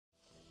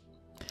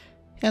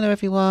Hello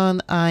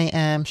everyone, I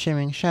am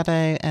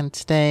ShimmeringShadow and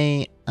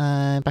today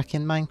I'm back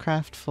in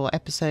Minecraft for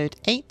episode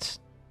 8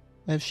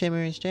 of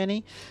Shimmer's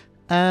journey.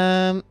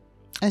 As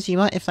you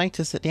might have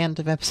noticed at the end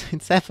of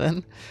episode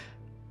 7,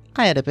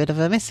 I had a bit of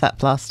a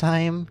mishap last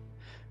time,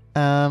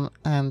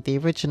 and the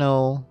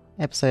original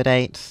episode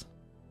 8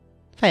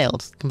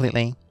 failed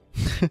completely.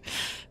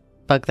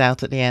 Bugged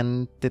out at the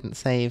end, didn't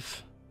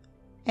save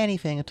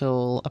anything at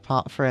all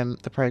apart from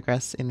the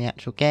progress in the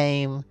actual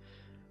game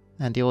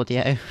and the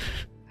audio.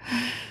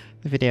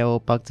 The video all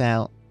bugged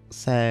out,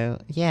 so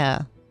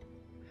yeah.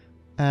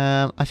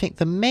 I think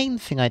the main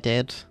thing I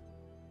did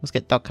was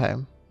get Dog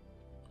home.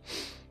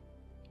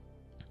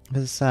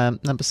 Because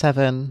number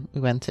 7, we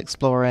went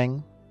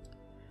exploring.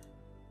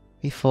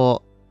 We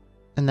fought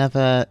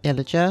another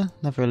illager,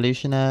 another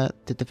illusioner,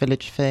 did the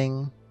village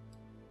thing.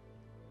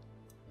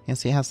 You can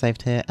see it has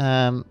saved here.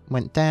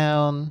 Went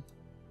down,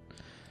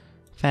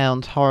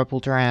 found horrible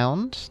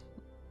drowned.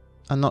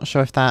 I'm not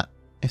sure if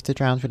the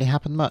drowned really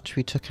happened much.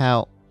 We took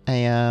out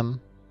a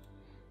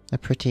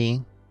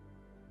pretty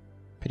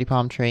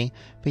palm tree.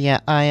 But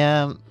yeah,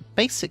 I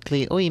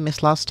basically all you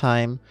missed last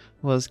time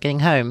was getting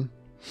home,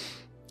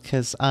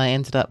 because I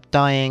ended up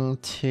dying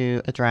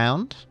to a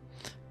drowned,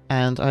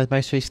 and I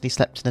most recently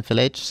slept in a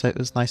village, so it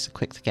was nice and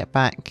quick to get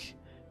back.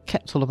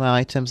 Kept all of my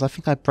items. I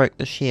think I broke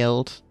the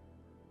shield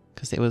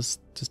because it was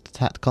just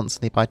attacked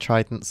constantly by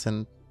tridents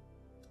and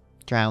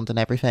drowned and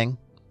everything.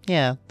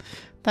 Yeah,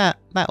 that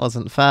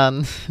wasn't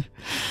fun.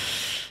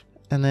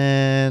 And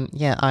then,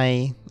 yeah,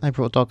 I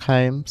brought Dog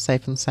home,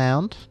 safe and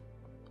sound,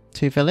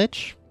 to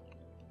village.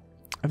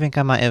 I think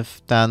I might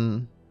have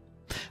done...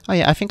 Oh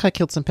yeah, I think I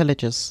killed some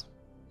pillagers,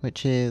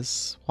 which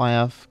is why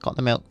I've got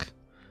the milk.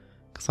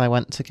 Because I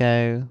went to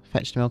go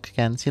fetch the milk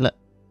again. See, look,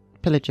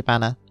 pillager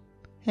banner.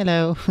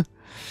 Hello.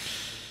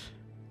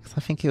 Because I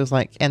think it was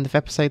like end of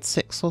episode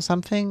 6 or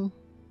something.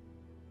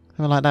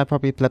 Something like that,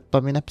 probably Blood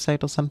Bombing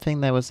episode or something.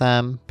 There was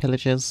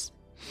pillagers.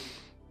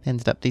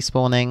 Ended up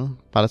despawning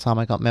by the time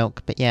I got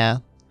milk, but yeah,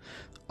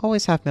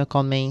 always have milk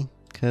on me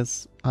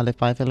because I live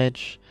by a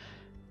village.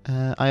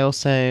 I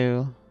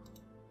also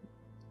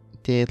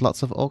did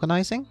lots of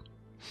organising,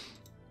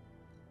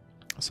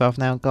 so I've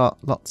now got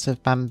lots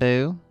of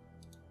bamboo,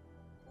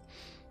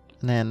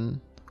 and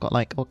then got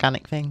like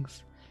organic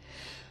things,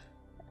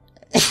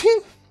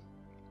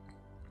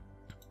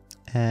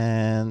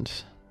 and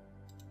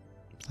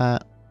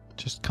that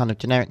just kind of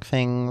generic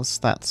things.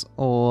 That's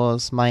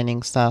ores,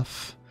 mining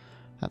stuff.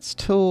 That's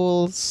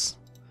tools,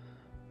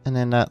 and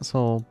then that's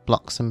all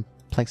blocks and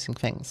placing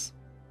things.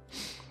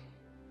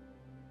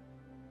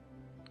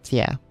 So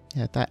yeah,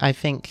 I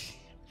think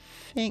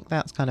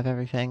that's kind of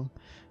everything.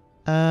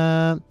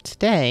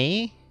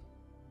 Today,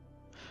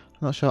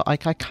 I'm not sure. I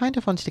kind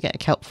of wanted to get a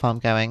kelp farm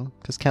going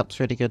because kelp's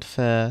really good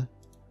for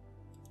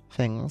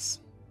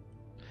things.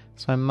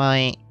 So I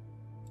might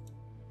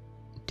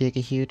dig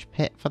a huge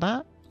pit for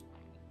that.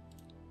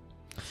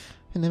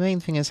 And the main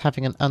thing is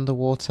having an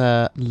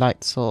underwater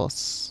light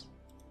source.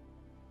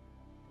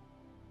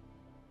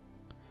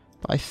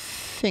 But I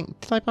think...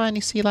 Did I buy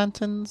any sea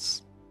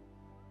lanterns?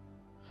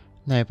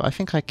 No, but I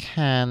think I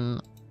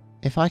can...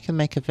 If I can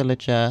make a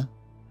villager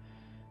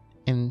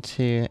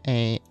into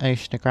a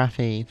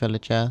oceanography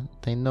villager,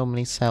 they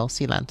normally sell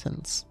sea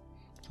lanterns.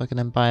 So I can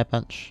then buy a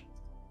bunch.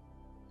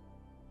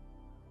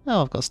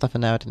 Oh, I've got stuff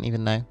in there I didn't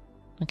even know.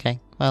 Okay,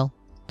 well,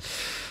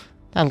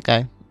 that'll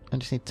go. I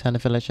just need to turn a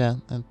villager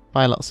and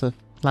buy lots of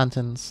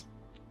lanterns.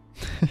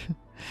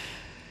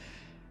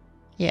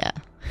 Yeah.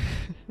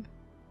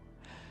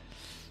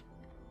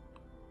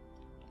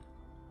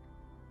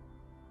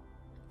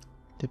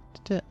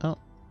 Oh,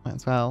 might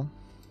as well.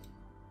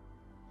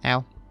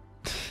 Ow.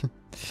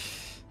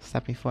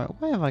 Stab me for it.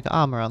 Why have I got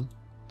armour on?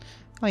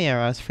 Oh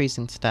yeah, I was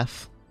freezing to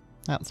death.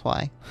 That's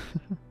why.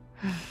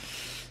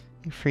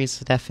 You freeze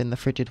to death in the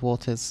frigid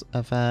waters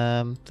of,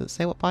 does it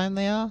say what biome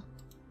they are?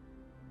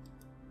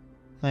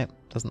 No,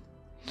 doesn't.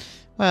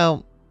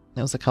 Well,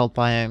 it was a cold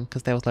biome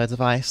because there was loads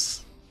of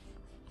ice.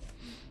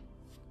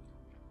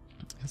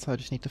 So I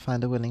just need to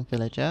find a willing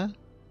villager.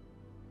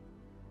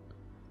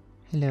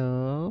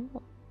 Hello?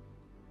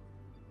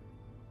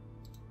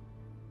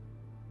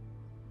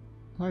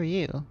 Where are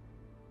you?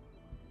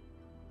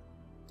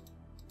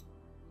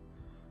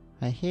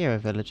 I hear a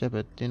villager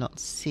but do not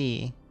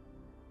see.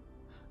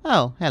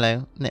 Oh,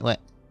 hello, nitwit.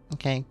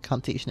 Okay,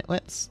 can't teach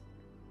nitwits.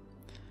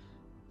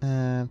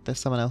 There's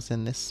someone else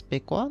in this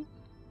big one.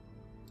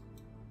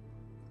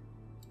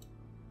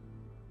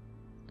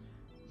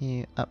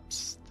 You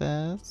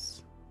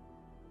upstairs.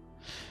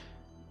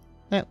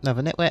 Nope,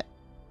 another nitwit.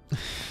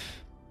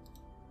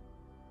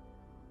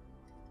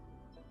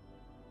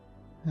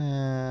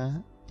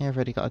 You've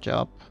already got a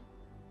job.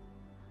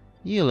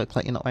 You look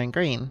like you're not wearing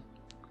green.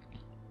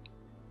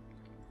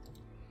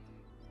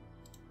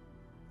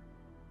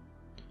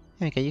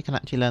 Here we go, you can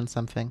actually learn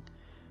something.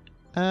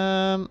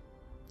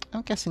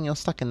 I'm guessing you're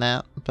stuck in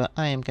that, but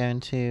I am going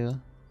to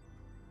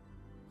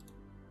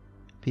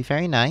be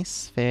very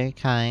nice, very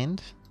kind,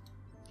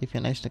 give you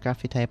an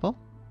oceanography table,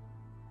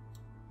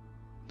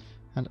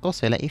 and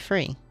also let you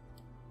free.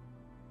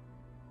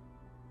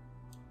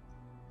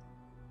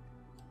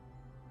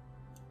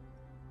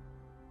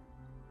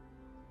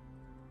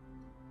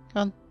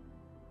 Come on.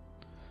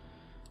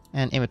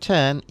 And in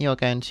return, you're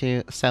going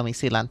to sell me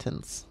sea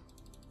lanterns.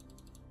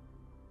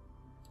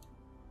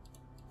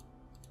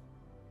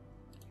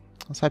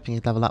 I was hoping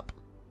you'd level up.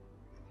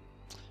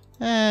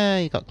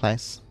 You got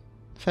close.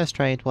 First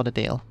trade, what a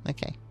deal.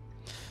 Okay.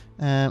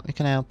 We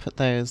can now put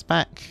those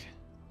back.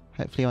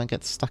 Hopefully you won't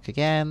get stuck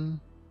again.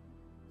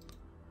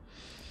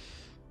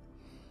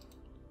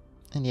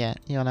 And yeah,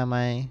 you're now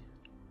my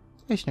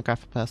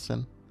oceanographer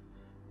person.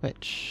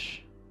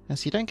 Which...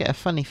 so you don't get a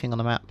funny thing on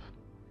the map.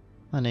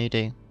 I know you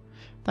do.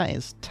 That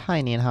is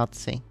tiny and hard to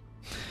see.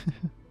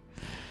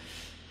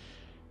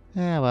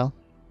 Yeah, well.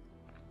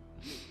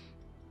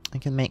 I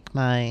can make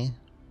my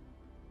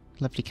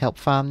lovely kelp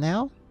farm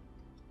now.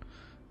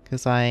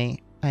 Because I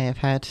have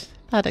had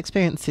bad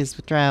experiences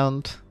with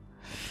drowned.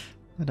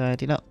 And I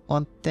do not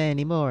want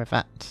any more of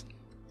that.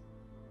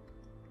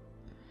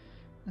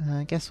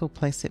 I guess we'll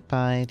place it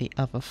by the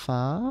other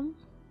farm.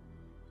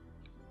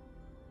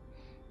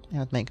 That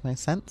would make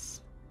most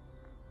sense.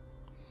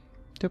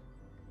 Doop,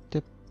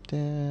 doop,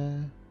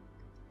 doop,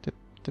 doop,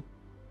 doop.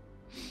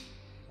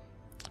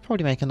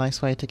 Probably make a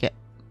nice way to get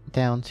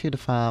down to the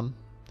farm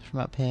from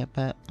up here,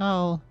 but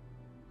I'll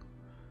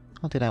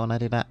do that when I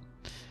do that.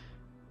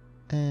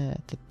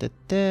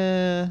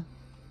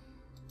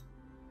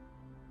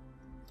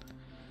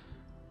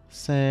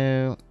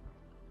 So,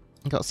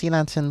 I've got sea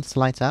lanterns to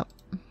light up.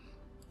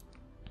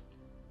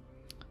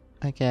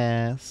 I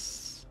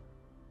guess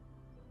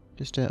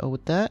just do it all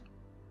with dirt.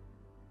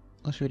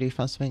 Or should we do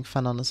something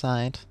fun on the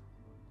side?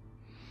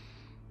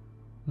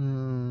 I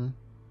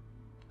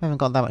haven't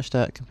got that much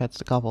dirt compared to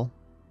the cobble.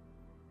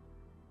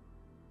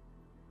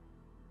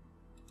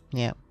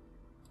 Yeah.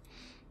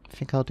 I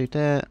think I'll do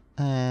dirt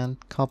and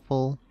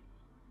cobble.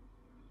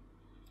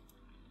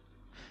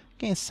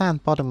 Getting a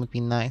sand bottom would be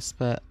nice,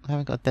 but I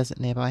haven't got a desert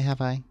nearby, have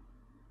I?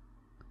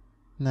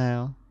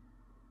 No.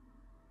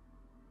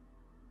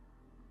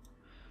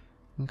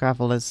 And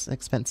gravel is an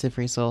expensive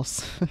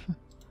resource.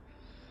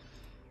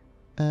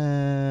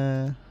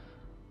 I've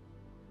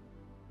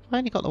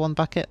only got the one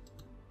bucket.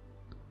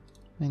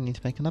 I need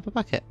to make another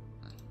bucket.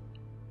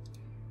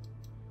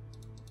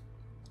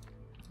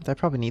 I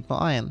probably need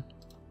more iron.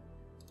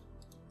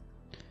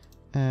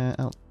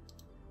 Oh.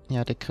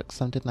 Yeah, I did cook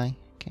some, didn't I?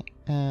 Okay.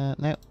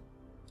 No.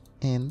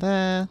 In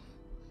there.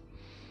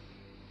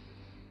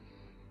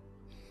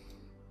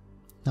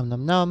 Nom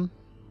nom nom.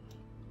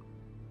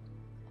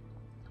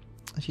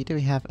 Actually, do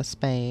we have a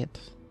spade?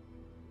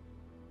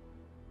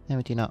 No,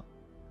 we do not.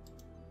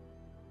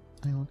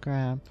 I will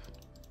grab...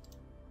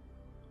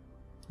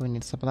 we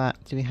need some of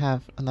that. Do we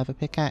have another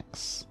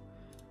pickaxe?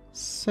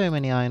 So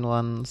many iron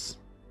ones.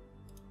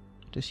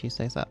 Just use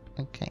those up.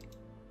 Okay.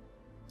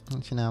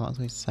 Actually, now I might as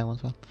well use the same one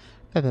as well.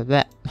 Blah, blah,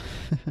 blah.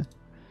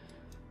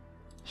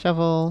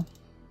 Shovel.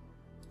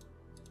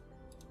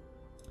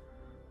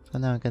 So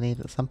now I'm going to need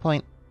it at some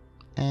point.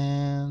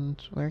 And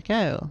where we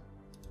go?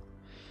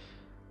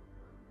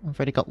 I've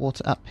already got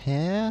water up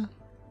here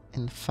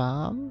in the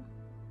farm.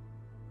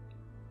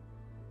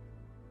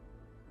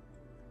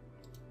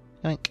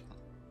 Yoink.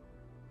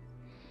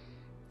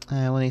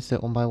 We'll need to do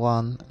it one by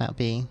one. That'll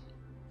be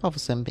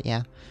bothersome, but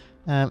yeah.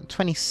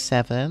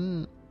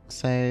 27,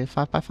 so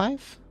 5 by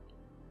 5?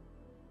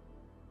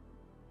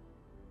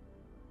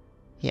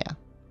 Yeah.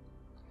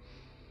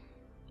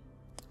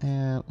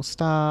 We'll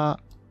start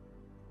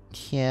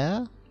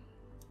here.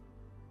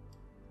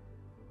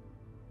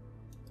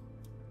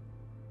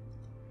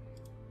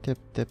 Dip,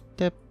 dip,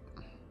 dip.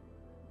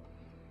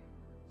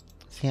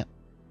 So yeah.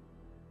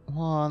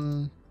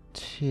 1,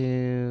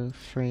 2,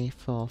 3,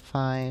 4,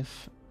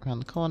 5. Around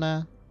the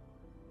corner.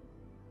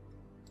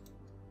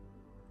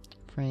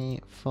 3,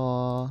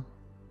 4,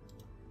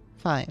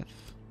 5.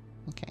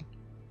 Okay.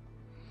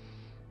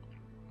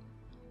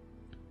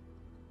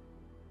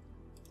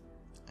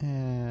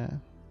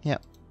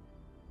 Yep.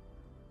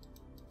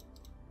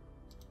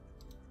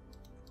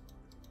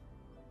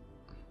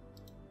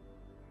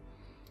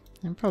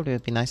 And probably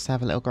would be nice to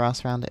have a little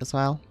grass around it as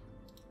well.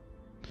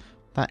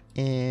 That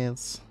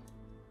is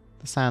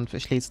the sand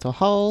which leads to a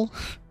hole.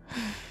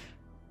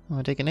 Am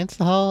I digging into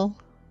the hole?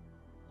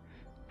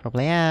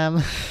 Probably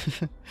am.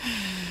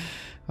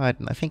 Why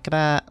didn't I think of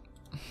that?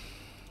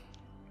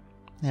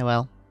 Yeah,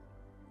 well.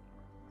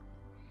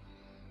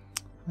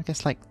 I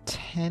guess like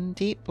 10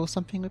 deep or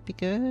something would be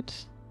good.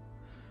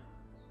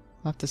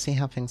 I'll have to see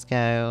how things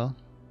go.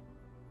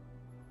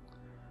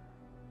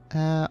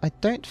 I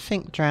don't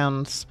think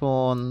drowned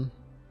spawn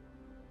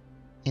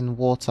in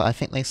water. I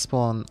think they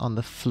spawn on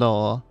the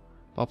floor.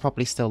 But I'll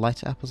probably still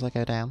light it up as I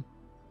go down.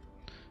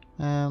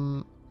 Do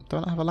I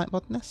not have a light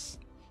mod in this?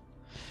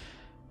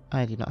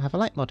 I do not have a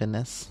light mod in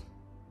this.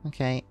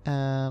 Okay,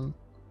 M?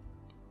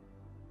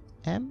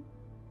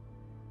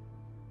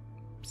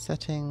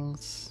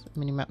 Settings,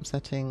 minimap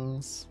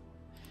settings,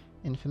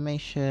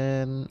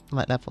 information,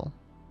 light level.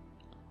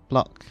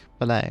 Block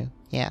below,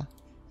 yeah.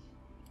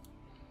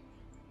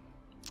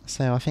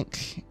 So I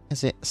think,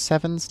 is it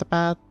 7's the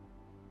bad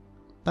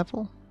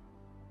level?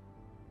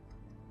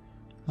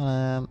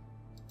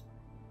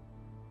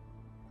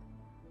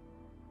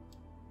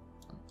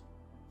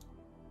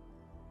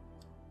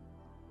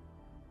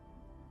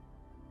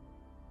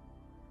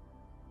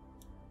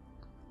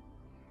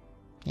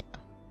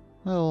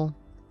 we'll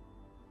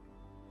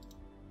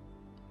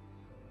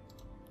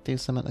do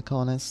some at the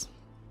corners.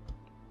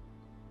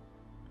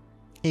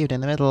 Even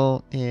in the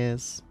middle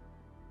is...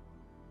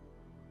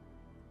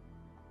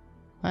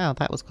 Wow,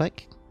 that was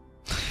quick.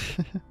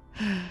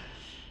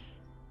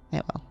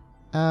 Yeah, well.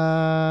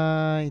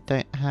 I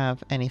don't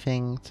have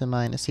anything to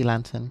mine a sea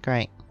lantern.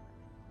 Great.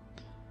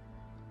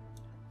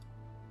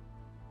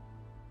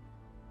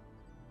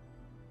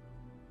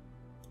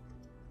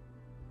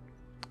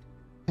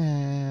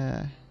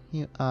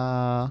 You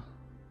are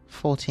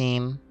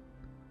 14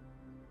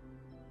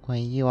 where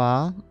you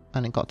are,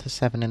 and it got to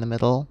 7 in the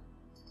middle.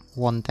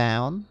 1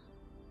 down.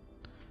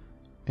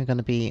 We're going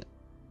to be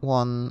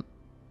 1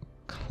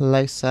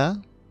 closer.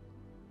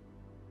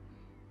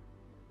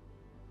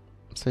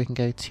 So we can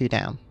go 2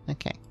 down.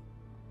 Okay.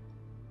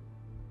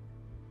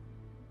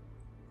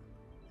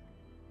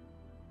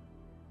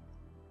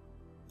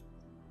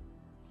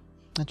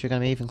 Actually, we're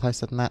going to be even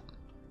closer than that.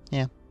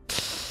 Yeah.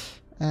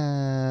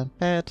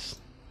 Bed.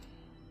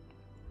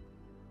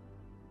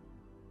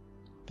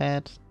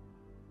 Bed.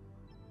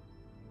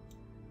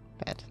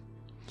 Bed.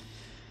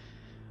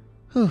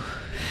 Whew.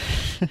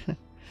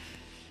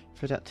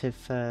 Productive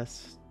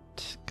first.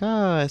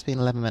 Oh, it's been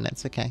 11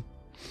 minutes, okay.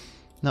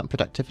 Not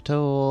productive at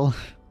all.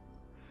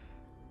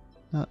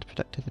 Not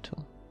productive at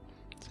all.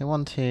 So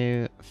 1,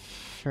 2,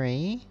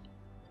 3.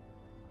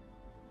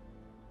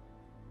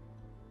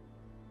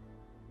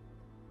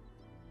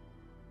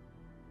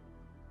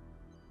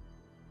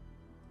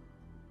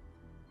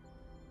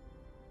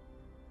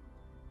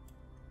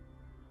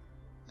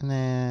 And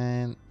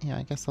then, yeah,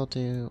 I guess I'll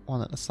do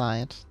 1 at the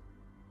side.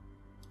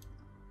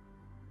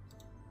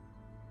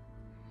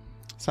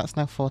 So that's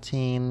now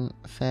 14,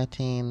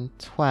 13,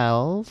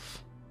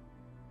 12.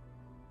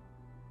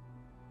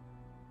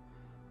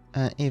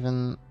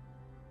 Even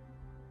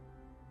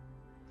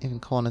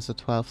corners are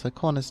 12. So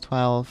corners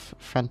 12,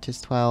 front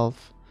is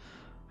 12.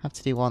 Have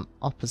to do 1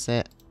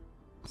 opposite,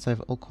 so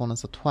that all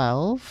corners are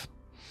 12.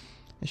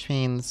 Which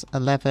means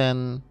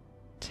 11,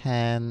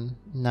 10,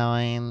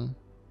 9...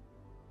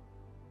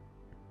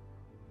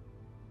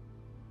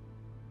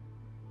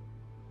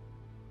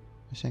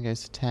 Which then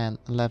goes to 10,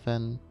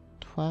 11,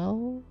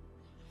 12?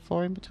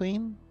 4 in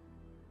between?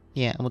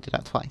 Yeah, and we'll do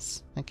that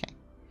twice. Okay.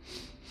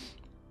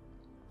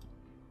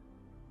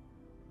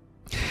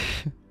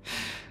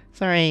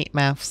 Sorry,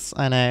 maths,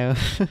 I know.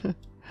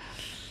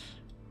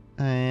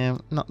 I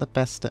am not the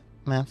best at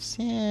maths.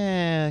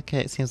 Yeah,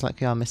 okay, it seems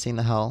like we are missing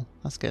the hole.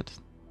 That's good.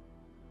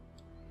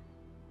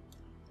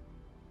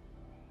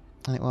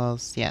 And it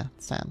was, yeah,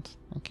 sand.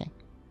 Okay.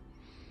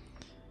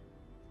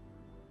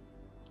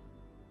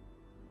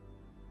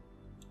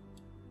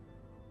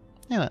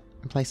 You know what?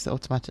 Replace it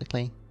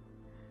automatically.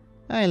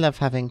 I love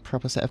having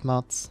proper set of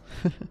mods.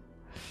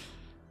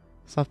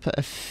 So I've put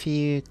a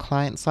few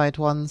client-side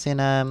ones in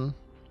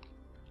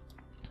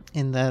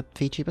the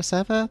VTuber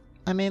server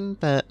I'm in,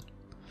 but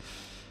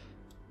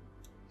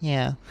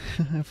yeah,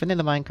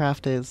 vanilla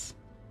Minecraft is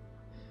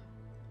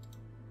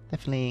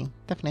definitely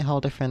a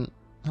whole different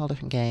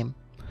game.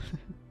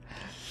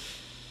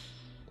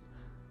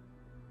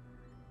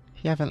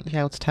 If you haven't been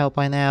able to tell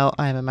by now,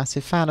 I am a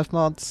massive fan of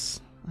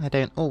mods. I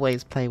don't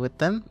always play with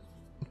them,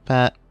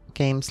 but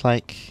games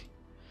like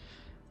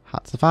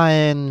Hearts of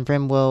Iron,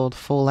 RimWorld,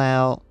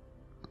 Fallout,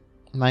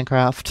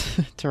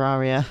 Minecraft,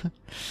 Terraria,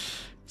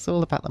 it's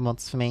all about the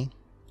mods for me.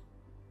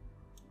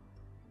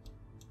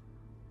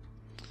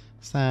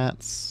 So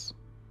that's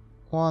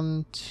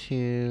 1,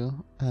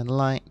 2, and a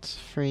light,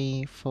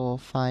 3, 4,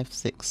 5,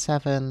 6,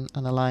 7,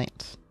 and a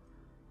light.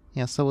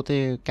 Yeah, so we'll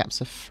do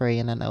gaps of 3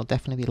 and then it'll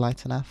definitely be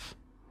light enough.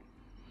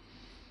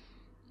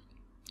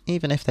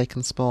 Even if they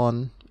can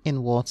spawn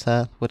in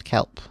water with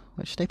kelp,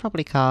 which they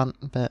probably can't,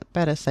 but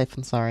better safe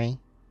than sorry.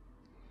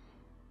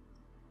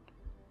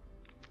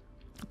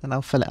 And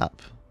I'll fill it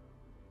up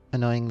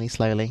annoyingly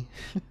slowly.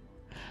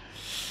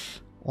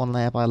 1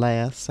 layer by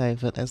layer so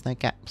that there's no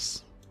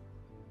gaps.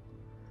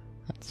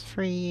 That's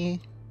 3.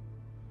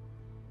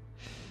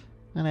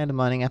 I know the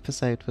mining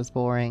episode was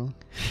boring.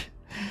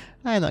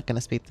 I'm not going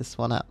to speed this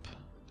one up.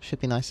 Should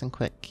be nice and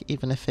quick,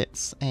 even if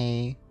it's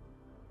a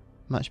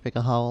much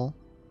bigger hole.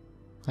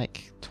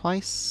 Like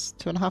twice,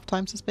 2.5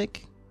 times as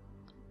big.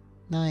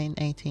 9,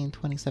 18,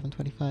 27,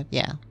 25.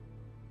 Yeah.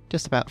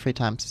 Just about 3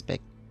 times as big.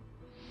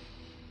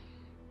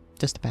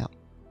 Just about.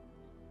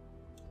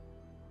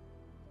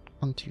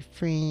 1, 2,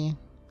 3.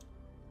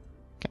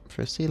 Gap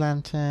for a sea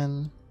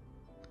lantern.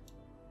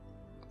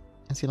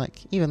 And see,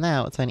 like, even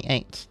now it's only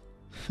 8.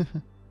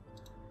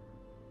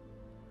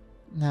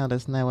 Now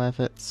there's nowhere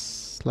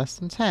that's less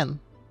than 10.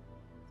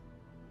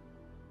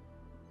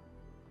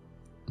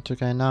 To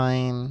go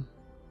 9,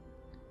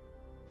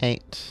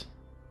 8,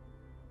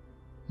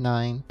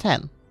 9,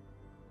 10.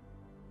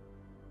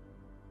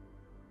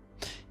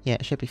 Yeah,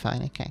 it should be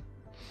fine, okay.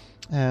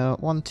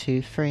 1,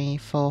 2, 3,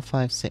 4,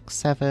 5, 6,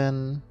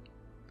 7,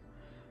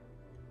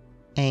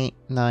 8,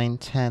 9,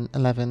 10,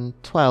 11,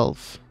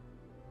 12.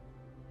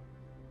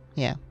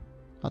 Yeah,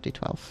 I'll do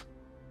 12.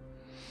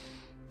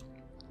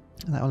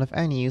 And that will have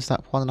only used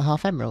up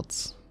 1.5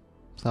 emeralds.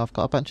 So I've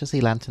got a bunch of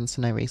sea lanterns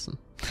for no reason.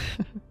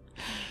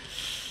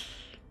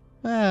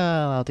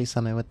 Well, I'll do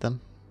something with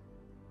them.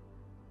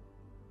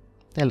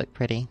 They look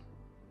pretty.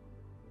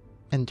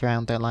 And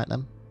Drown don't like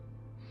them.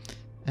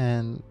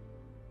 And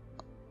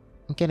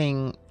I'm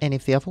getting any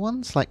of the other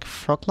ones, like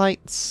frog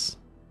lights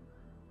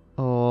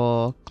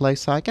or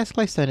glowstone. I guess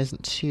glowstone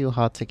isn't too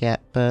hard to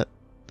get, but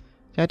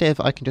the idea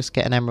of I can just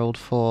get an emerald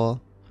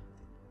for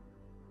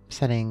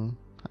setting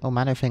all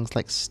manner of things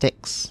like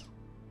sticks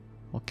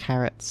or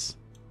carrots.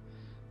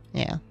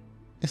 Yeah,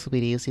 this will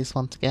be the easiest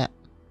one to get.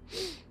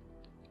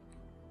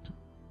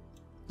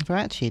 But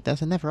actually,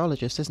 there's a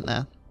netherologist, isn't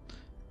there?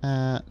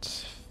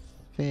 At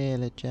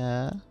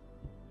Villager.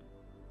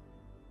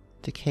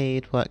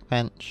 Decayed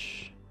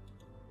workbench.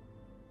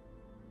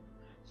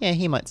 Yeah,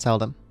 he might sell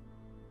them.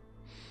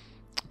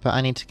 But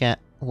I need to get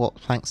warp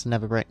planks and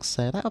nether bricks,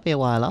 so that'll be a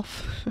while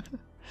off.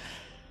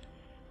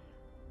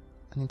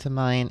 I need to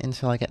mine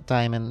until I get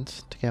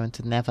diamond to go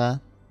into nether.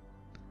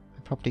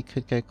 I probably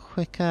could go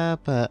quicker,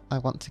 but I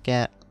want to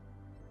get...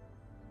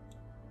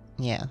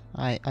 Yeah,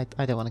 I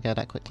don't want to go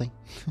that quickly.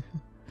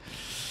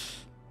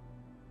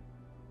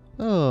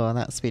 Oh,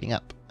 that's speeding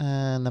up.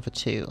 Another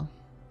 2.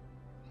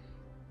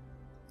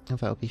 And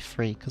that'll be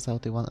 3 because I'll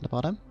do one at the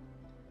bottom.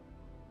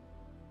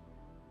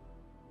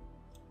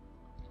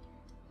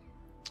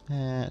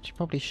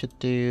 Probably should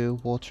do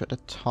water at the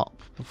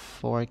top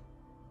before I...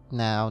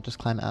 Now, just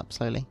climb it up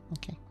slowly.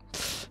 Okay.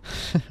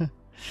 I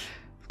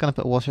was gonna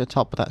put water at the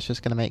top, but that's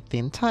just gonna make the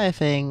entire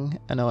thing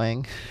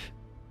annoying.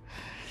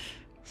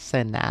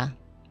 So nah.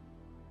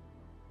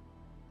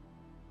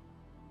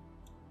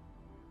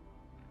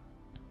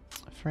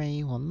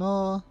 One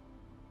more.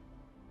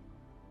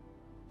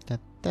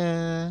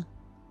 Da-da.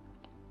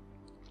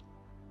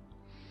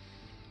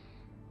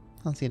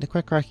 Honestly, the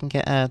quicker I can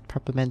get a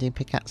proper mending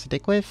pickaxe to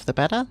dig with, the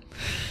better.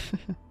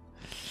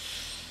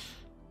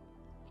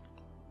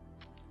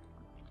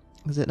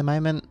 Because at the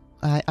moment,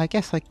 I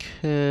guess I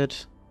could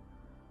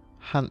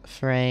hunt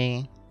for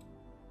a...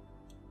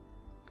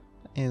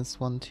 Is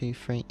 1, 2,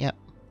 3, yep.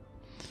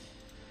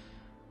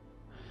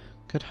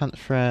 Could hunt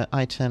for an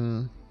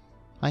item...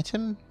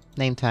 Item?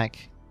 Name tag.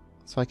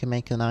 So I can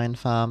make an iron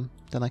farm.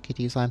 Then I could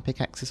use iron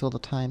pickaxes all the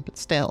time, but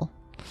still.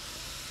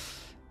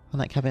 I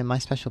like having my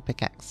special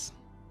pickaxe.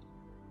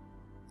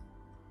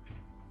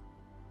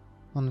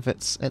 One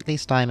that's at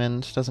least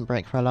diamond, doesn't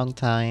break for a long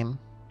time.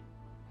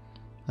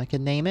 I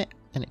can name it,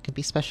 and it can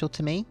be special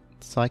to me,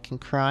 so I can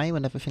cry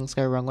whenever things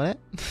go wrong with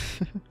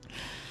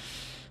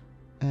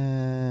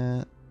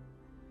it.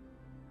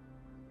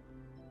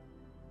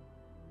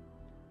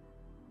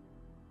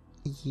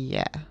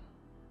 Yeah.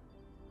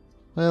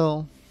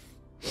 Well,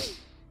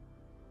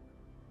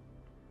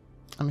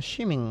 I'm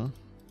assuming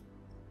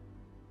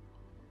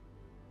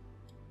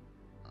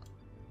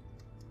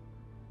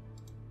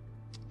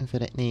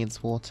that it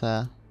needs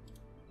water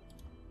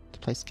to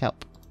place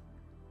kelp.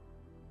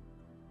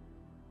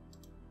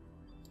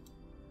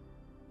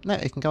 No,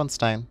 it can go on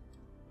stone.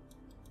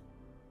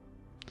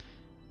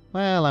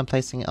 Well, I'm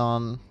placing it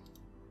on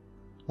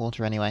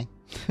water anyway.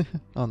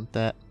 On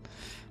dirt.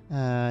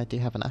 I do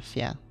have enough,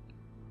 yeah.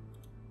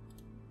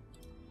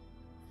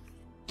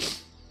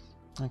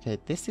 Okay,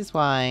 this is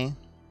why...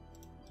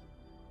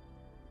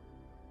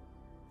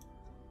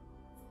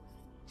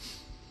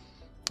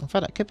 In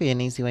fact, that could be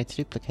an easy way to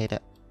duplicate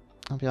it,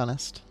 I'll be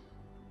honest.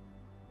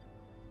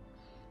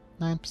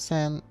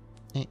 9%,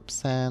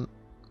 8%,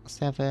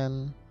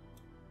 7...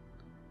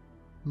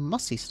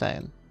 Mossy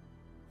stone.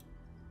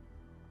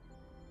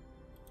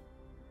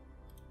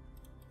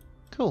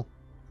 Cool.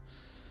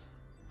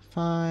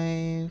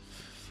 5,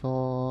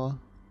 4,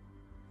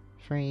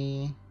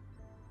 3,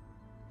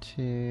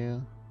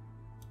 2,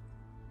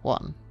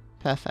 1.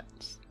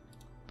 Perfect.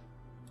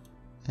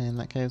 And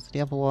that goes to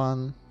the other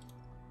one.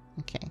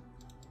 Okay.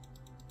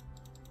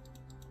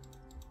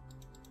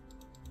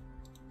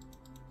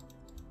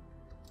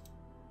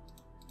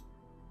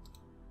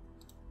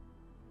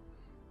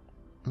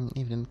 And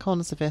even in the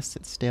corners of this,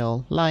 it's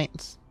still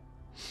light.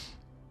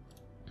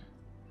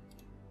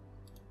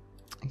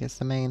 I guess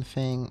the main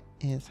thing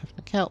is having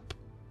a kelp.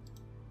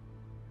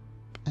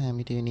 And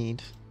we do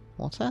need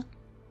water.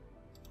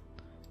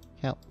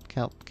 Kelp,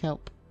 kelp,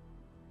 kelp.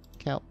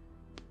 Kelp.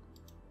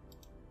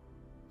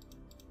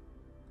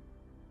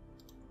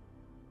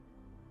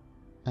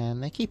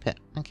 And they keep it.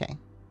 Okay.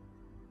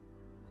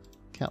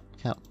 Kelp,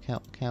 kelp,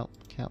 kelp, kelp,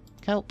 kelp,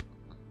 kelp.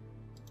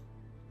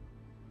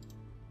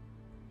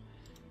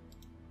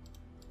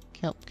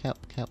 Kelp,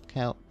 kelp, kelp,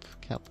 kelp,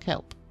 kelp,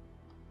 kelp.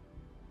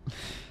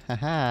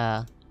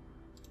 Haha.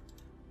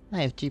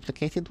 I have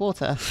duplicated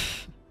water.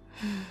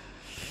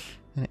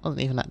 And it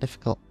wasn't even that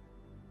difficult.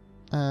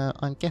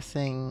 I'm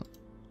guessing...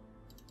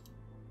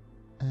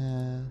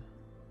 yeah,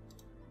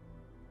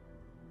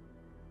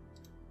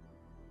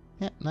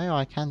 no,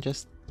 I can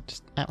just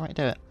outright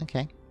do it.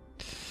 Okay.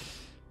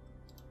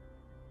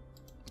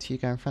 So you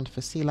go in front of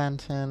a sea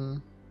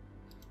lantern.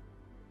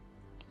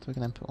 So we're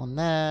going to put one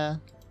there.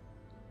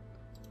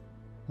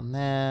 One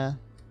there.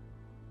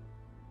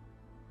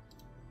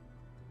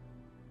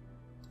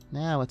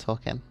 Now we're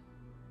talking.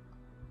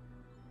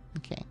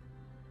 Okay.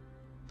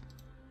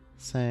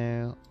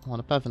 So, one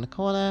above in the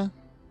corner.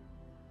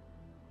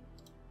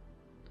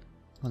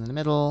 One in the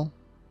middle.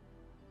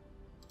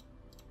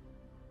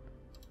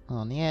 One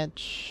on the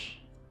edge.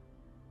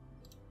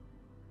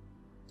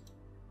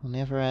 On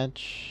the other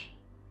edge.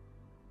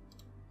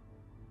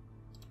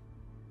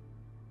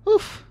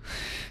 Oof!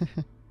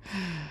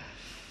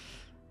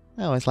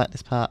 I always like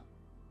this part.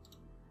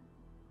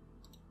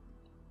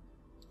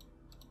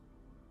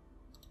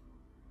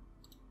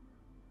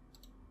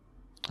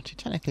 Actually,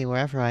 technically,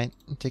 wherever I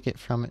dig it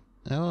from it.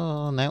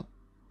 Oh, no.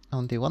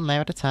 I'll do one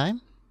layer at a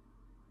time.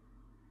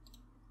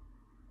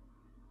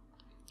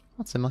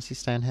 What's the mossy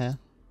stone here?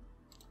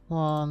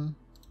 1,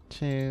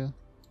 2,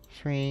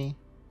 3,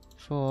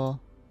 4,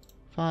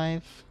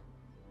 5.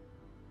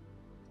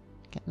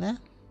 Getting there.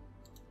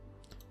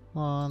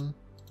 1,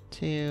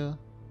 2,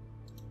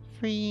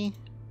 3,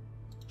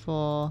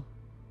 4.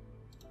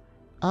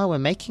 Oh, we're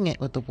making it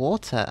with the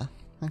water.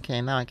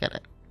 Okay, now I get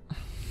it.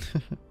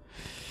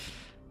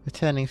 We're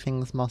turning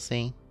things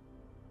mossy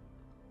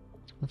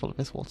with all of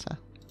this water.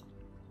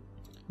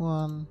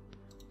 1,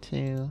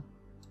 2,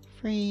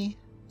 3,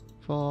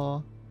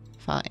 4,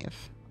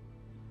 5.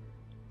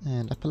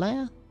 And upper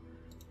layer.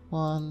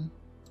 1,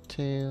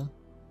 2,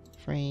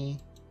 3,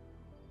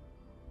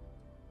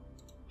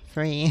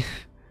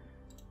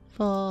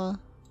 4,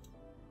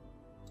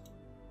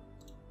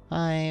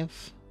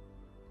 5.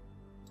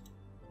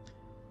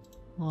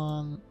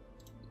 1,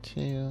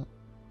 2,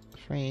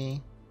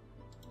 3,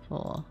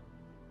 4,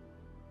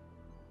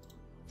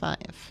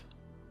 5.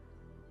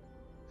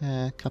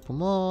 A couple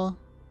more.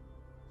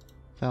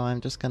 So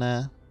I'm just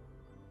gonna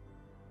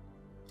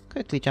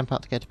quickly jump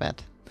out to go to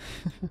bed.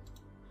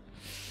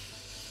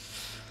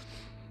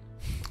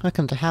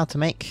 Welcome to how to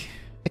make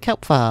a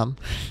kelp farm.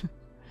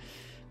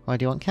 Why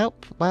do you want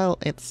kelp? Well,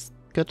 it's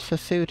good for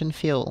food and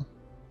fuel.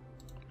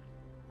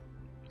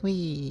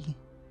 Whee!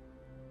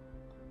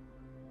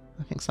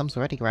 I think some's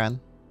already grown.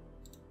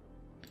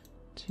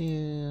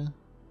 2,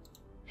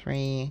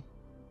 3,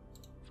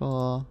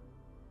 4,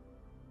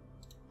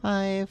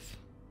 5.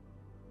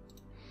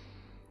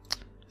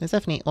 There's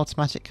definitely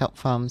automatic kelp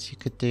farms you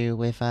could do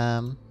with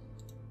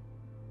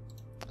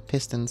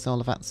pistons, all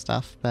of that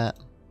stuff, but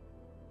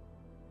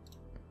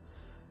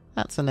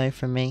that's a no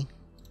from me.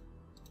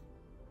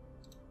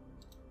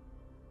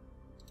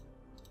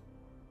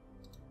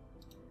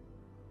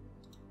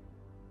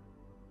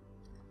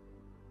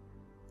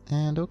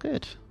 And all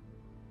good.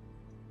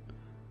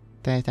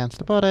 There down to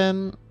the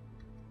bottom.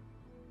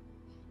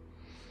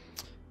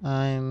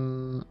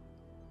 I'm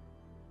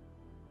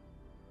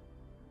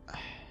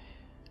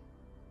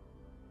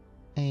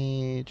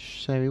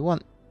age, so we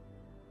want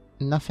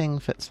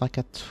nothing that's like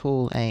a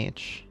tall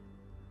age.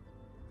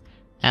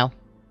 Ow.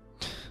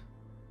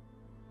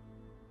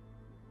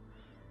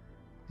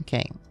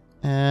 Okay.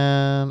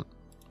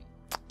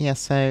 Yeah,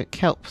 so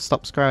kelp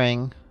stops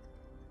growing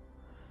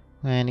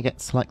when it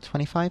gets to like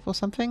 25 or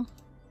something.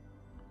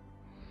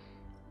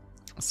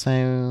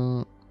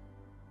 So...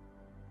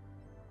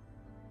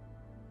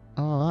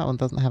 oh, that one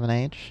doesn't have an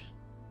age.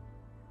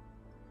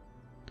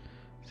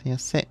 So yeah,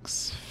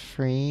 6,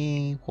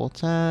 3,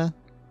 water.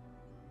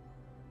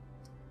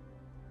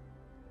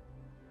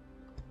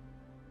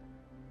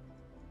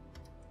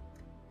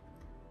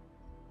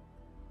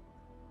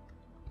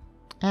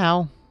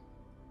 Ow.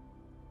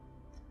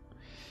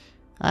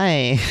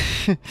 I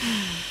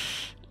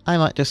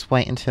might just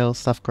wait until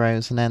stuff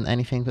grows and then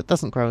anything that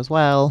doesn't grow as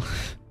well,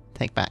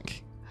 take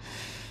back.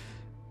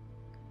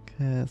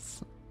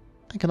 Because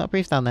I cannot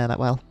breathe down there that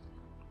well.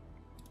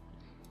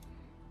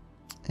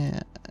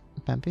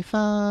 Bamboo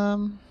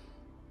farm.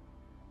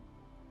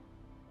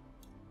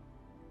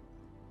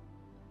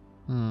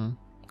 I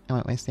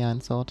won't waste the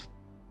iron sword.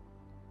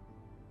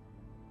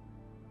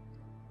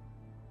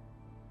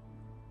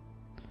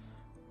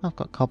 I've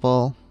got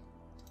cobble.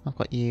 I've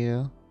got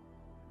you.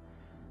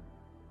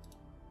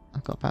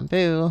 I've got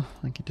bamboo.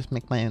 I can just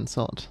make my own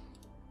sword.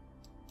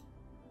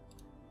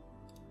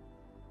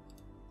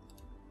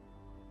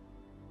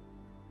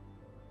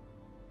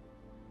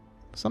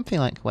 Something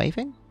like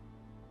waving?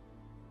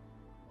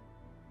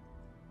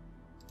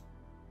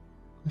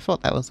 I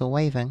thought that was all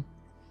waving.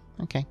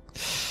 Okay.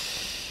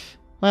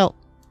 Well.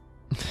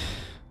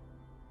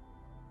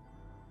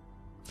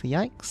 So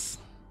yikes.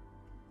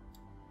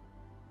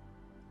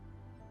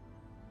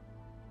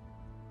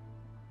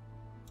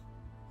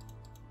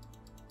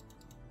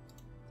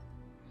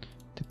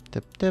 Dip,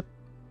 dip, dip.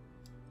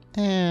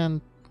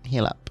 And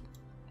heal up.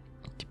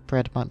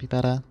 Bread might be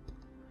better.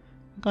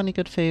 Got any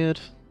good food?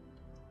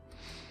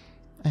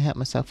 I hurt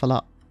myself a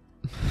lot.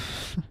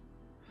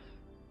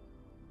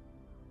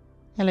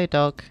 Hello,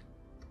 dog.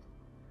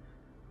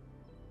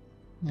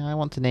 Yeah, I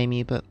want to name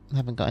you, but I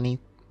haven't got any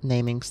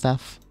naming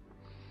stuff.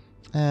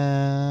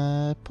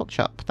 Pork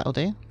chop, that'll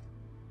do.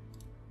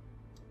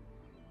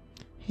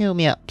 Heal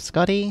me up,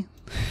 Scotty.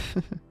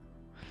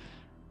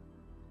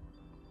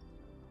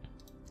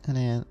 And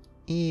then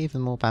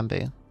even more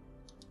bamboo.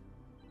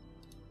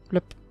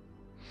 Bloop.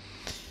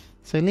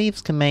 So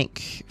leaves can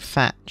make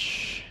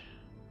thatch.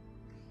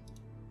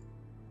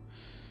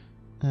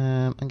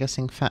 I'm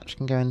guessing thatch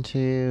can go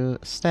into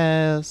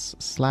stairs,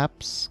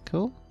 slabs,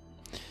 cool.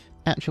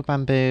 Actual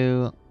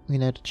bamboo, we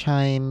know the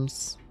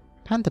chimes.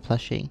 Panda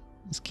plushie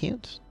is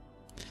cute.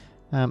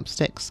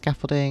 Sticks,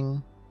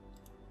 scaffolding.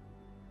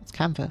 It's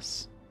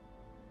canvas.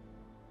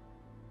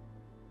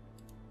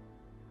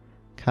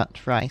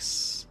 Cut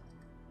rice.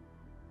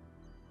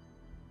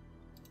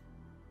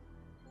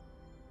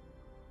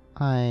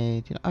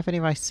 I do not have any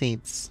rice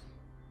seeds.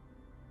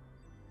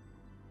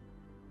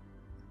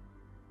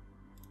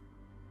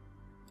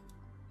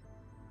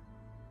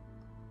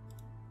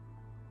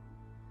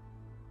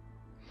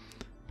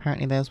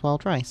 Apparently there's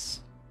wild rice.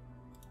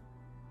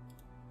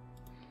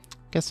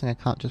 Guessing I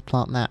can't just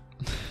plant that.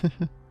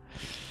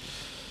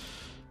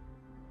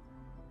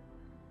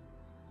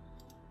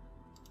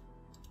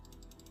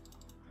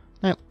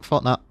 Nope,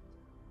 thought not.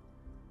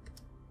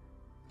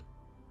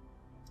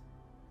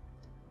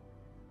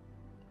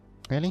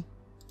 Really?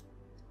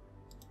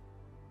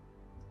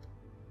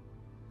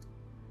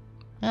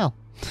 Oh.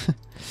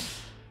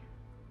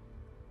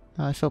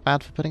 Now I feel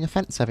bad for putting a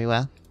fence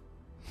everywhere.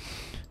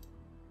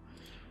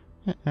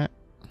 Blah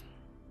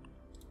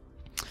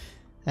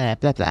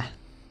blah.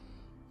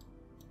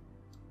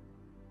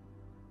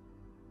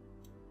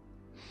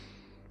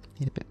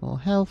 Need a bit more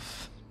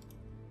health.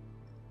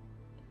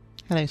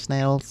 Hello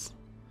snails.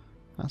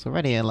 That's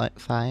already a like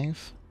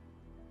 5.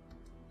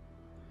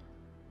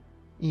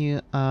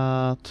 You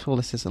are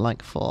tallest is at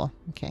like 4.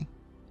 Okay.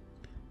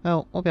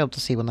 Well, we'll be able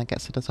to see when that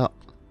gets to the top.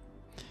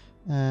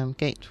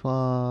 Gate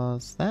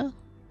was there.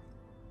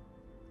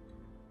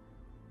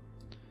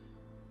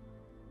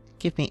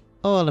 Give me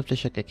all of the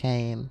sugar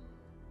cane.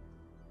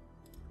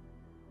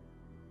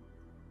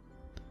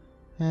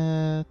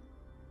 Are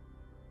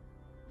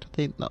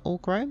they not all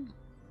grown?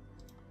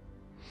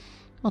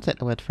 I'll take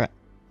the word for it.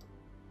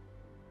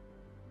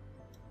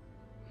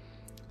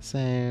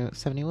 So,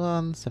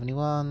 71,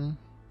 71,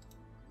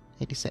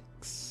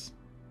 86.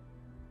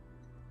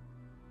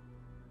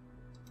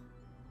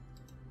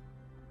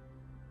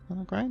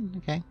 All grown?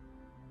 Okay.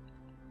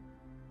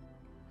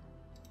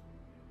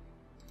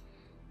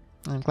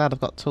 I'm glad I've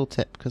got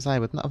tooltip, because I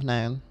would not have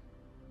known.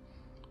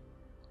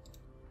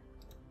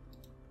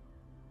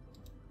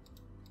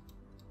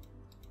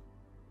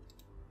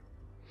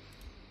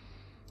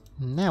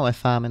 Now we're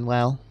farming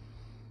well.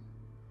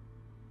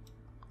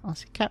 I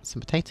see carrots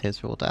and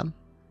potatoes are all done.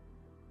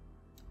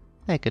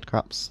 They're good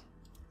crops.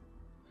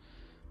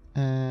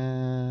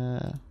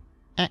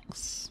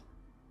 X.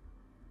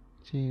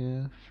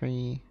 2,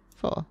 3,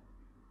 4.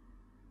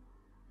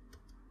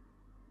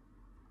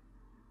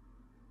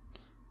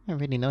 They're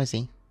really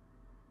noisy.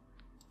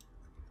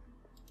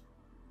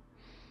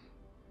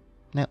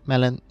 Nope,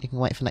 melon, you can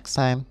wait for next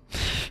time.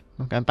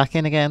 I'm going back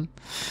in again.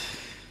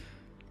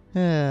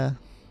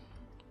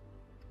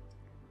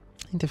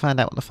 Need to find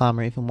out what the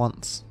farmer even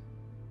wants.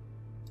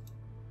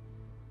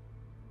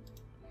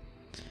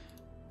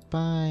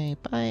 Bye,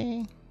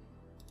 bye.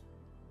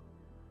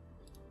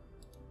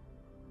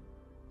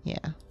 Yeah.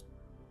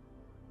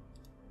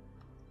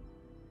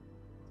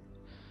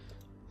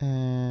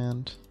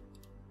 And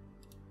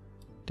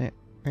don't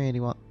really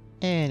want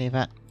any of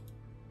that.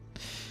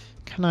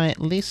 Can I at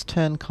least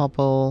turn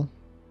cobblestone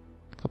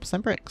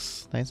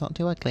bricks? Those not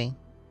too ugly.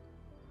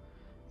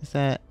 Is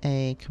there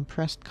a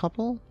compressed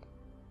cobble?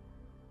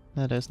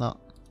 No, there's not.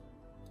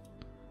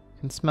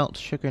 Can smelt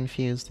sugar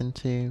infused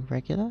into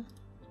regular?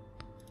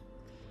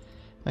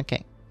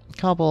 Okay.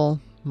 Cobble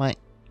might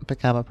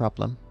become a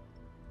problem.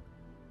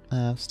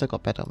 I've still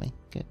got bed on me.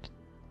 Good.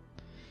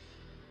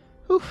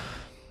 Whew.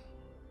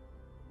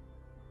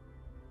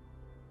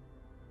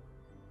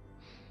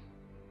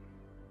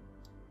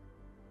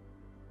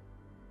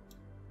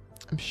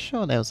 I'm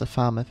sure there was a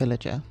farmer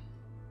villager.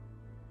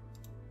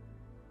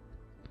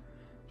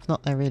 If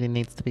not, there really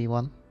needs to be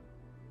one.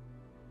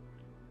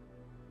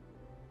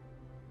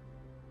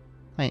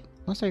 Wait,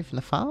 was there even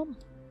a farm?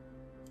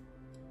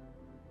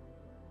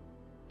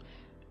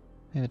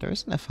 Maybe there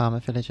isn't a farmer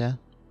villager.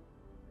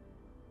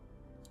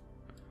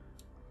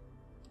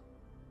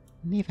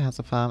 Neither has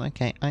a farm.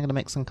 Okay, I'm gonna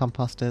make some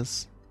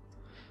composters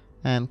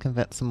and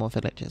convert some more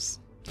villagers.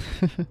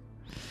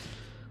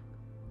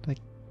 I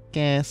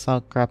guess I'll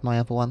grab my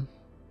other one.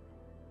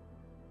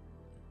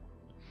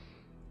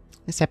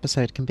 This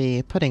episode can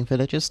be putting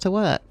villagers to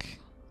work.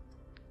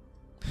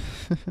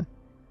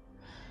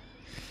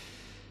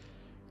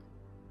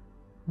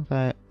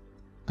 But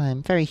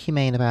I'm very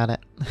humane about it.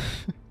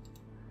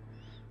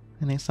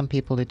 I know some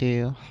people who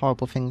do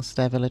horrible things to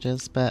their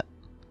villagers, but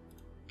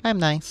I'm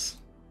nice.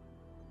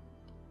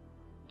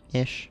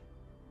 Ish.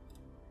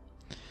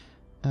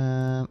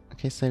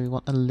 Okay, so we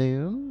want a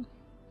loom,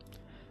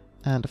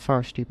 and a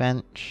forestry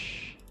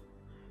bench,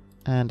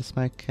 and a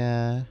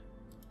smoker,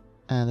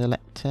 and a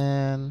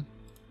lectern.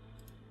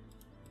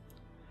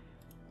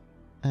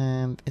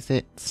 And is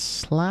it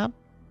slab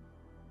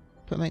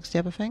that makes the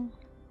other thing?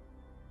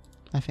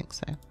 I think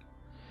so.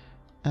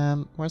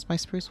 Where's my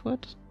spruce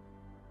wood?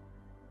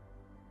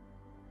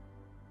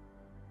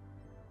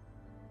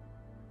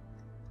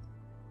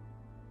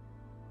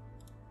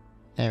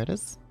 There it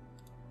is.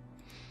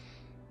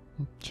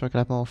 Sure I could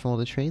have more from all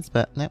the trees,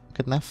 but nope,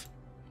 good enough.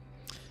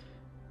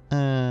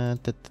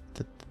 The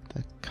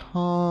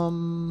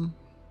composter.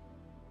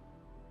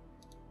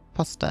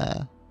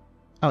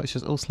 Oh, it's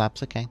just all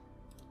slabs, okay.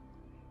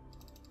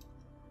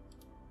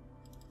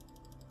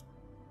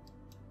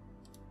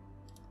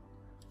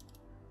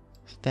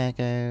 So there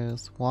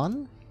goes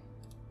 1.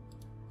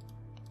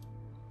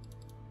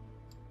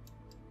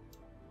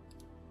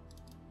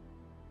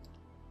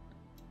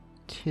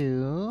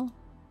 2.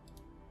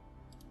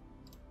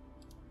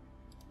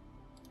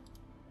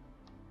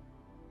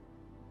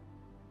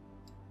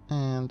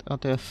 And I'll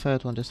do a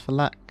 3rd one just for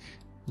luck.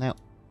 No.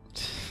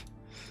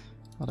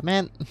 What I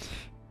meant.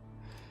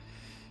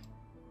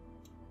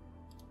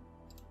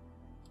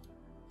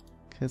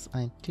 Because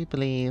I do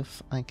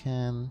believe I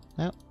can...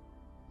 No.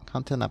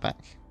 Can't turn that back.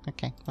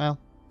 Okay, well.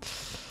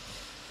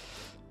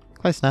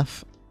 Close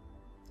enough.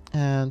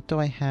 And do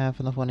I have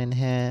another one in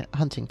here?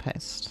 Hunting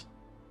post.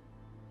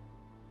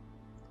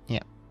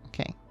 Yeah,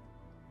 okay.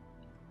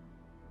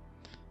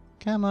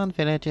 Come on,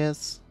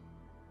 villagers.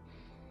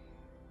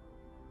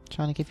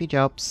 Trying to give you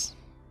jobs.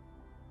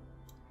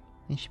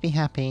 You should be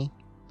happy.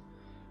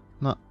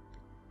 Not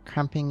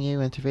cramping you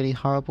into really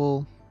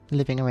horrible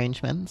living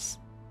arrangements.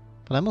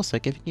 But I'm also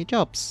giving you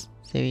jobs,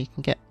 so you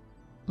can get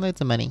loads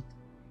of money.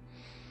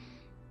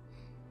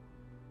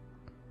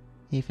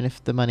 Even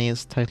if the money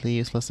is totally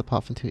useless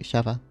apart from to each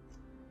other.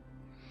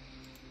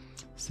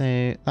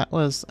 So that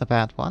was a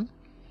bad one.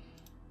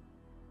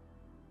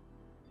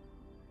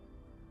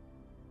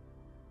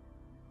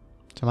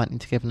 So I might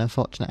need to give an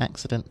unfortunate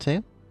accident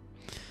too.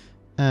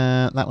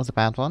 That was a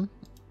bad one.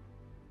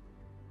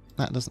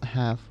 That doesn't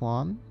have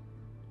one.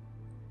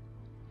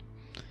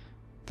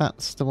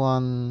 That's the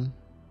one...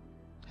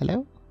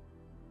 Hello?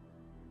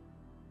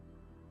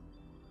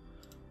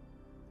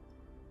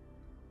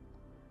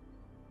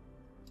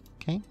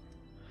 Okay.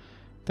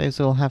 Those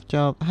all have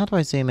job. How do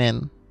I zoom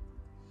in?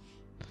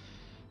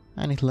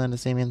 I need to learn the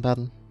zoom in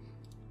button.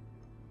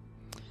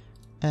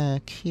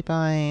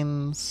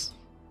 Keybinds.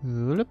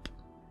 Whoop.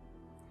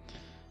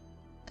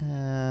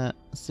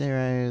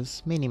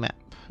 Zeros minimap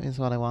is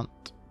what I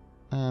want.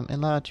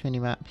 Enlarge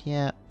minimap,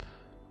 yep.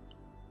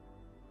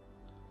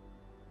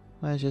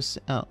 I just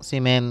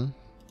zoom in,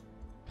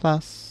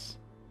 plus,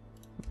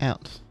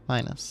 out,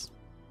 minus.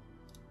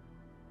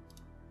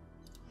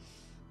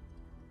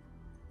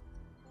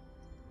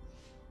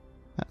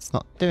 That's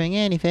not doing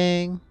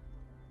anything.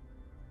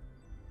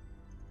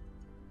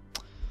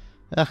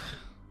 Ugh.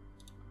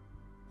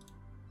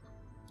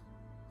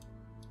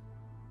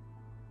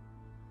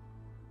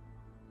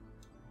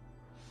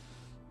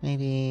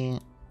 Maybe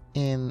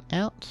in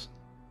out.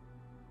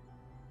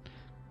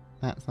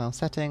 That's now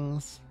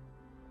settings.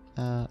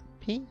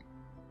 P.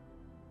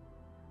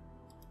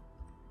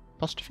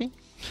 Apostrophe.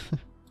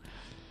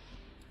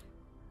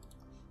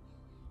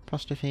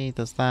 Apostrophe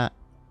does that.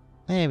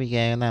 There we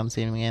go, now I'm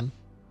zooming in.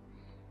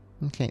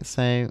 Okay,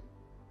 so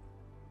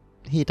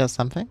he does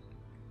something.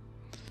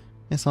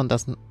 This one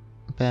doesn't,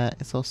 but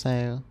it's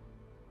also,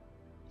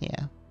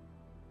 yeah.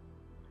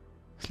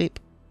 Sleep.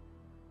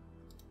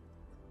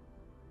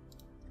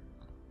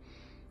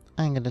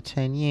 I'm going to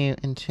turn you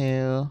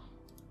into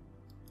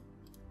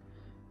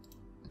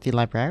the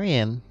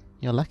librarian.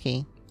 You're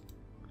lucky.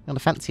 Got a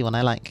fancy one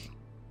I like.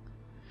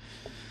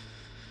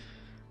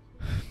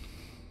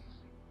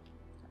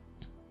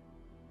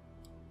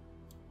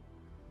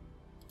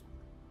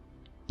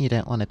 You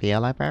don't want to be a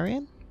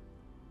librarian?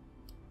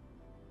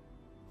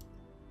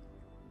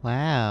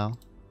 Wow.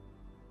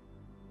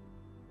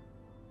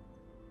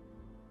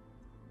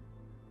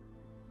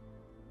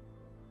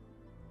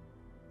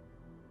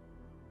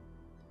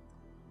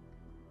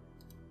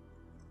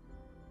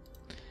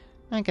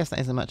 I guess that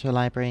isn't much of a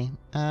library.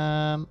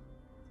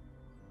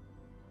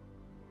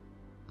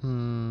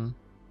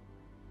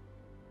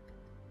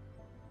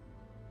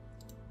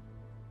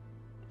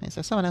 Is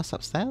there someone else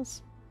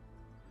upstairs?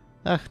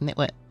 Ugh,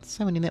 nitwit.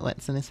 So many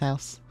nitwits in this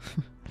house.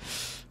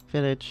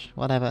 Village,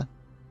 whatever.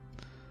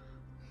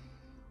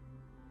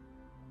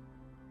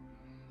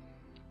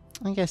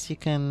 I guess you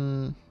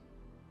can...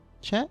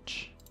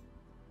 Church?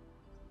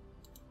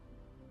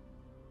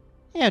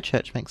 Yeah,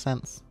 church makes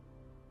sense.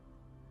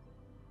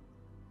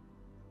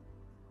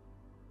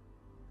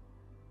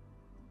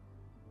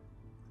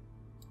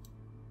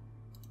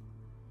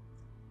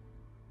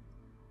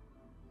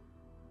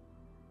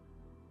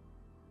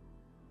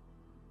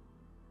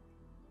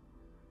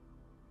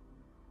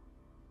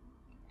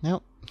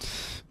 Nope.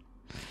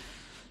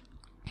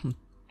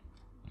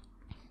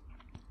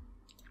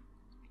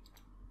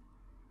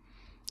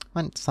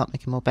 I need to start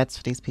making more beds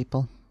for these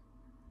people.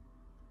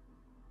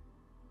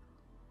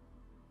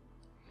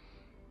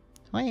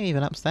 Why are you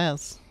even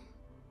upstairs?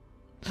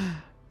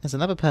 There's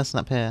another person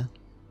up here.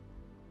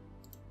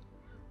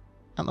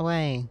 Out the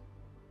way.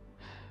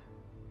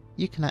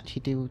 You can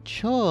actually do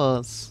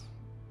chores.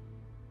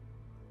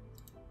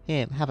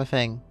 Here, have a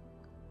thing.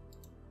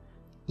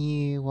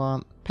 You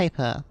want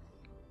paper.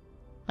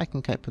 I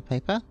can cope with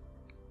paper.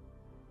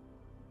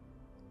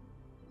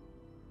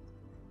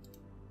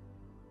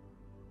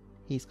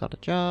 He's got a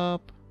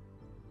job.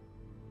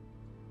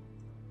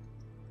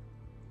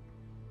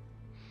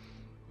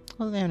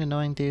 Wasn't there an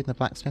annoying dude in the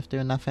blacksmith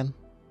doing nothing?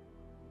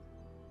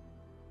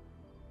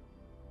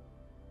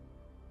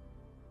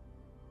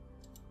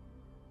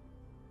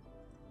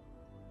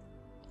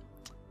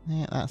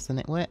 Yeah, that's the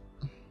nitwit.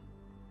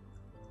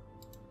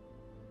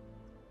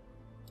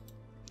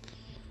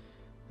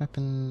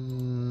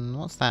 Weapon...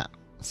 what's that?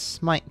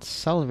 Smite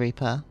Soul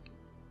Reaper.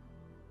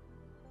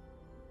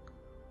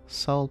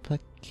 Soul per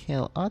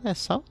kill. Are there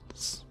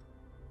souls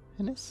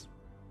in this?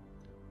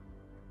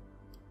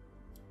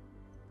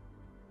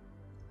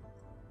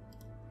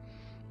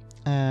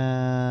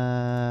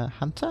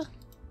 Hunter?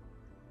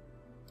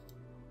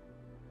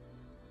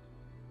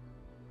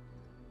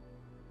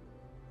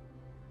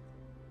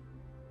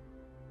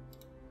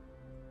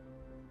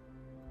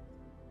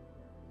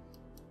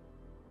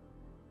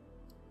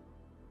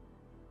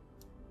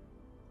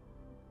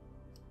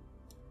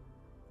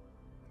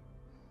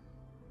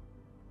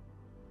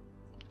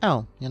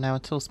 Oh, you're now a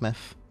toolsmith.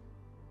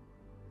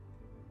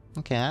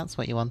 Okay, that's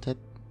what you wanted.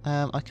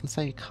 I can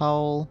sell you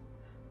coal.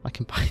 I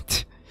can buy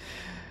it.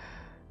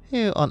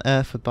 Who on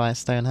earth would buy a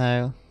stone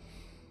hoe?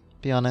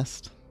 Be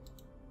honest.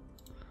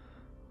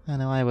 I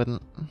know I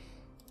wouldn't.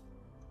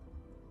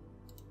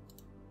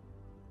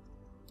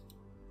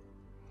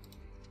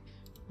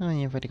 Oh,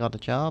 you've already got a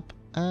job.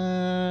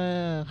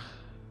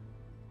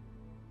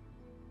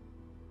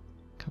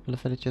 Couple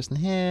of villagers in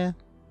here.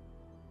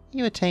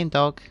 You a tame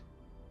dog?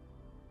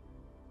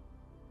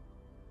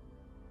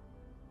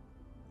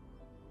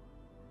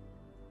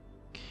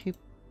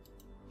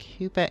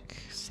 Quebec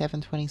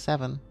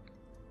 727.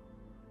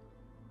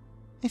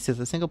 This is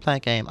a single player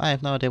game. I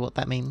have no idea what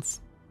that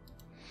means.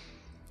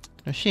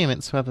 I assume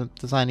it's whoever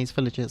designed these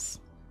villages.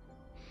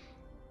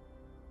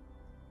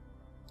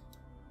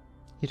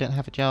 You don't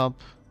have a job.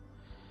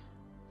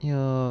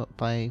 You're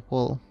by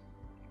wool.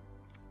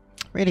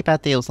 Really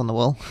bad deals on the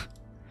wool.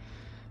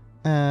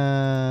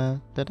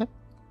 Did it?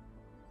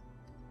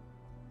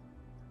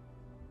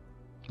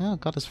 Oh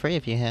god, there's 3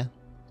 of you here.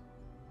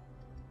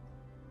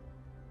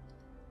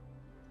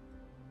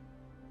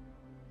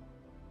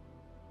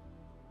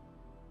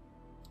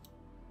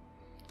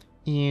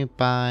 You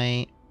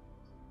buy...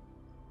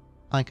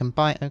 I can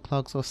buy oak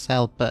logs or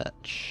sell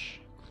birch.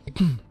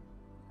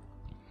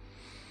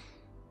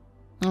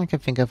 I can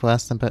think of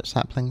worse than birch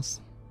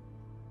saplings.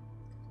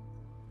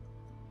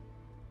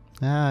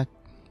 Ah,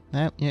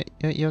 no,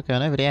 you're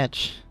going over the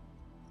edge.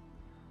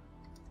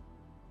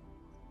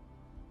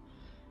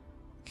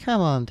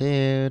 Come on,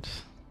 dude.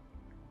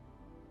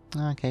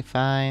 Okay,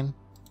 fine.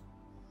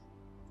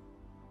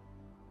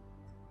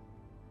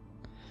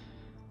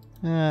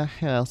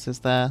 Who else is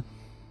there?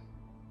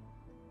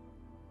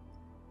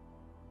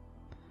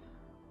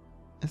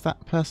 Is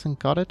that person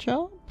got a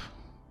job?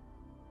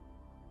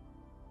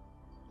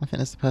 I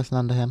think it's the person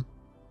under him.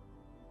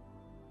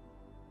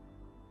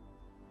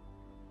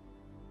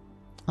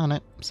 Oh no,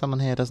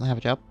 someone here doesn't have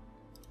a job.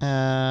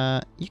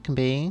 You can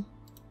be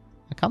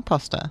a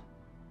composter.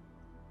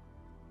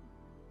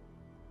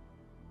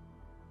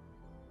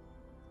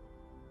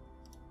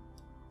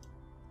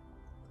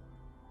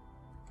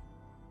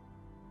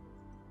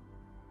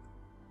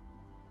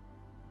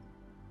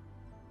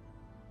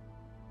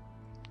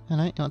 Oh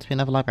no, you want to be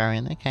another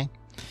librarian, okay.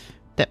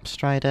 Depth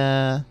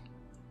Strider,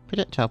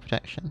 projectile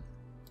projection.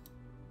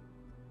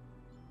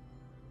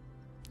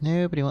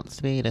 Nobody wants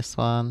to be this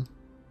one.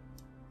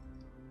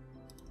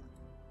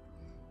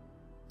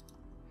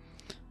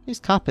 These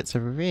carpets are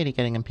really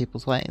getting in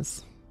people's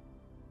ways.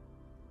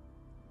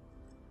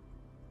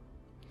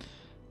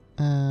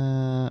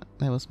 There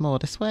was more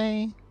this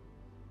way.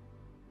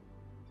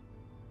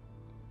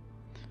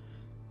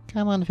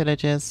 Come on,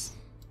 villagers.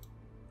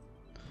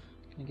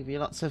 Gonna give you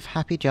lots of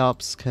happy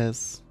jobs,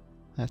 because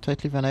I've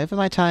totally run over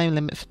my time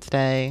limit for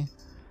today.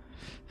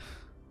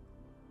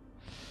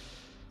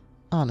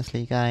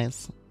 Honestly,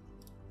 guys.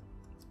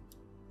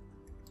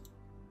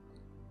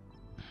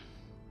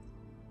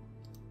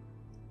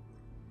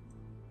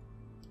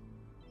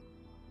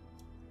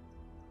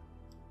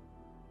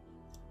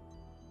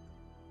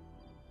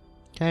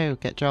 Go,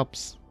 get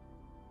jobs.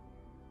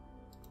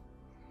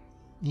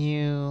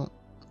 You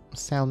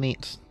sell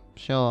meat,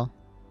 sure.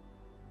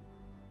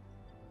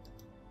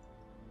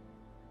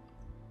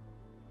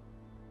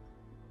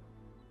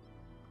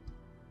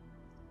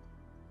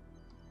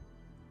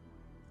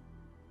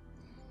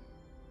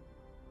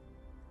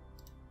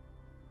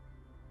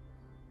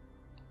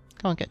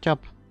 Go on, get a job.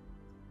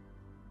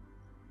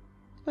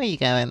 Where are you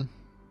going?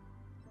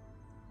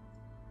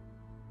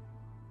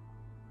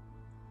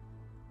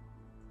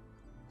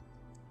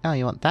 Oh,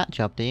 you want that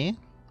job, do you?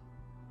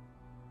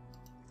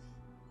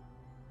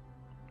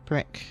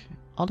 Brick.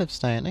 Olive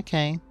stone,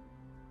 okay.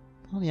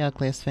 Not the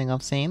ugliest thing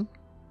I've seen.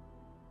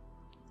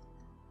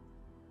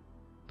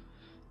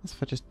 Let's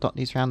just dot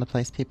these around the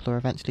place, people will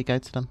eventually go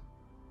to them.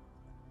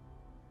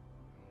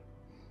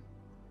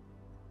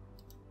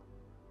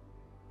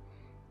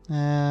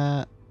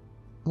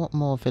 What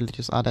more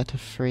villages are there to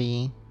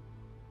free?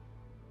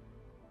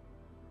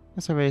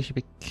 Guess I really should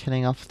be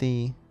killing off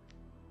the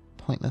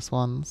pointless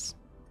ones.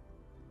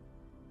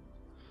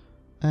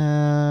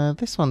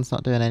 This one's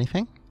not doing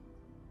anything.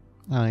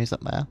 Oh, he's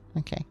up there.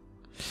 Okay.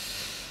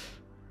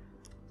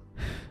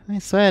 I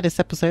swear this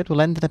episode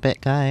will end in a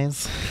bit,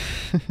 guys.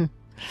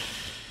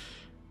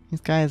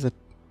 These guys are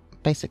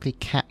basically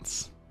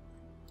cats.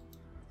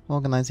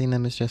 Organising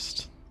them is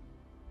just...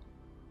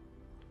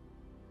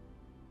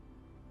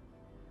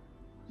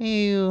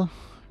 Ew.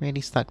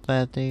 Really stuck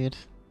there, dude.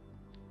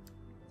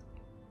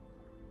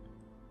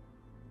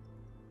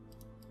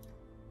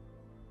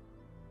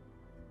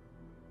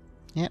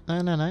 Yep,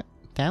 no.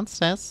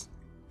 Downstairs.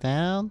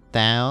 Down.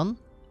 Down.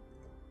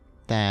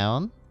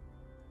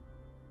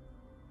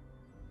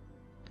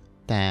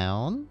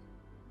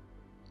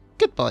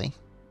 Good boy.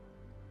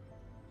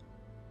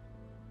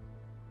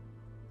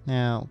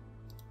 Now,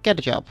 get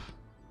a job.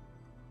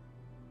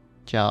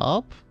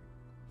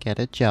 Get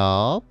a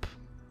job.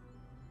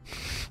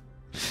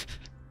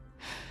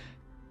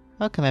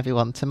 Welcome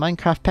everyone to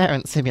Minecraft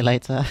Parent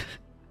Simulator.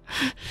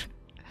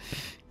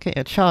 Get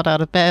your child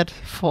out of bed,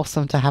 force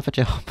them to have a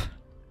job.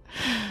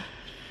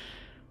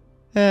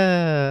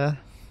 That's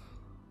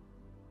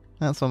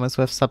almost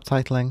worth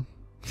subtitling.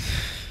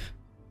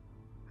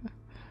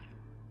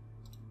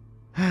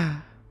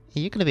 Are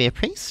you going to be a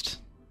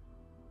priest?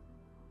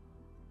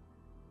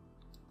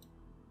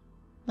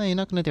 No, you're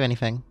not going to do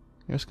anything.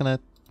 You're just going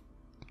to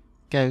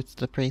go to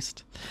the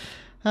priest.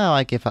 Oh,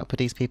 I give up with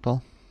these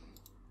people.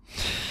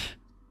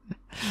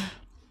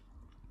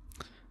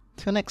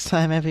 Till next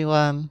time,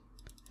 everyone.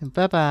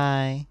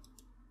 Bye-bye.